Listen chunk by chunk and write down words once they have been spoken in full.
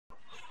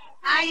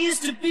I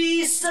used to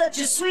be such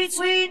a sweet,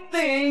 sweet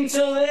thing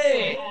till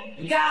they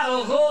got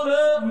a hold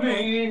of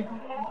me.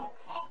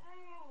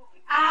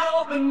 I'd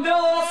open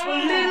doors for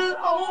little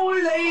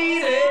old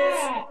ladies.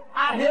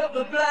 I'd help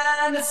the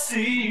blind to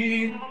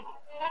see.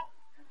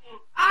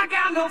 I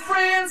got no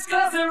friends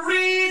 'cause they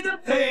read the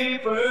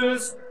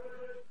papers.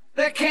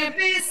 They can't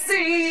be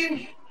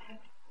seen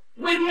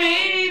with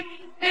me.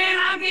 And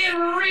I'm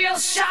getting real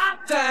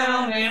shot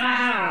down and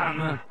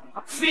I'm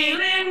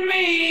feeling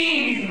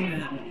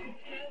mean.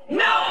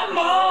 No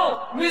more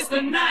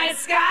Mr.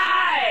 Nice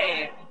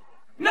Guy.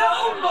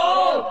 No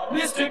more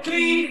Mr.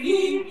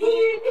 Clean.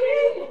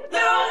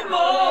 No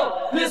more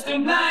Mr.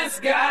 Nice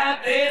Guy.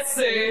 They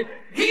say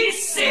he's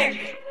sick,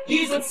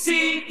 he's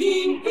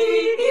obscene.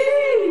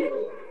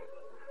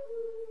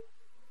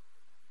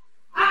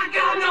 I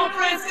got no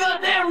friends 'cause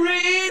they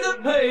read the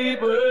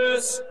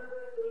papers.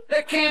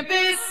 They can't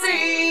be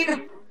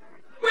seen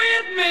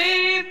with me.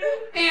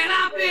 And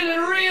I'm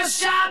feeling real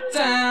shot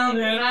down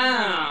and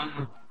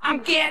I'm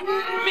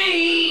getting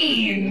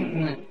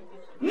mean.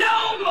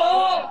 No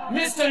more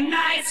Mr.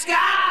 Nice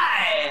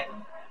Guy.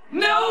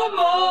 No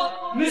more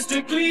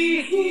Mr.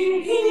 Clean.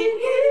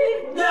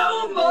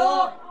 No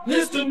more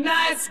Mr.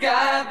 Nice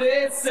Guy.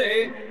 They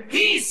say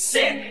he's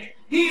sick,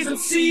 he's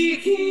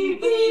obscene.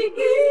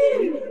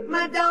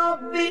 My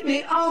dog bit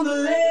me on the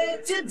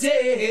leg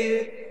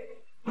today.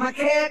 My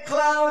cat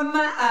clawing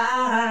my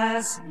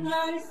eyes.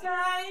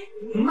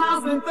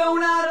 Mom's been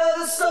thrown out of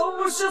the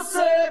social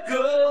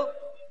circle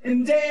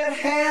and Dad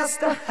has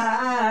to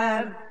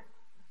hide.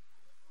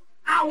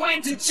 I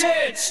went to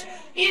church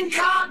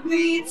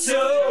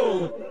incognito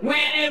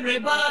when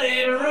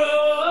everybody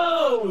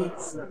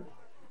rose.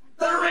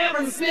 The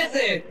Reverend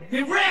Smithy,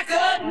 he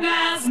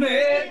recognized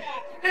me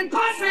and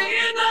punched me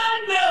in the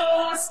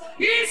nose.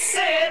 He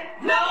said,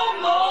 no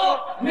more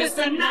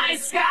Mr.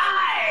 Nice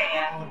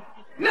Guy.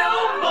 No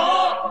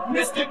more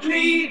Mr.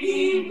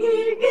 Clean.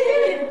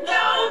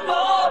 No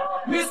more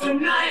Mr.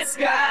 Nice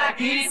Guy.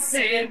 He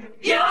said,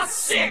 you're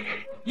sick,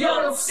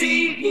 you're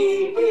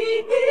obscene.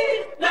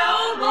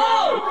 No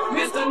more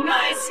Mr.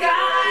 Nice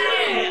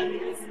Guy.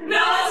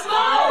 No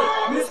more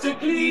Mr.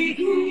 Clean.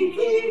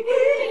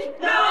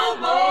 No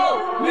more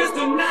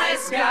Mr.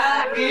 Nice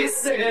Guy. He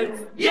said,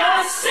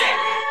 you're sick,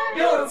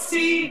 you're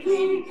obscene.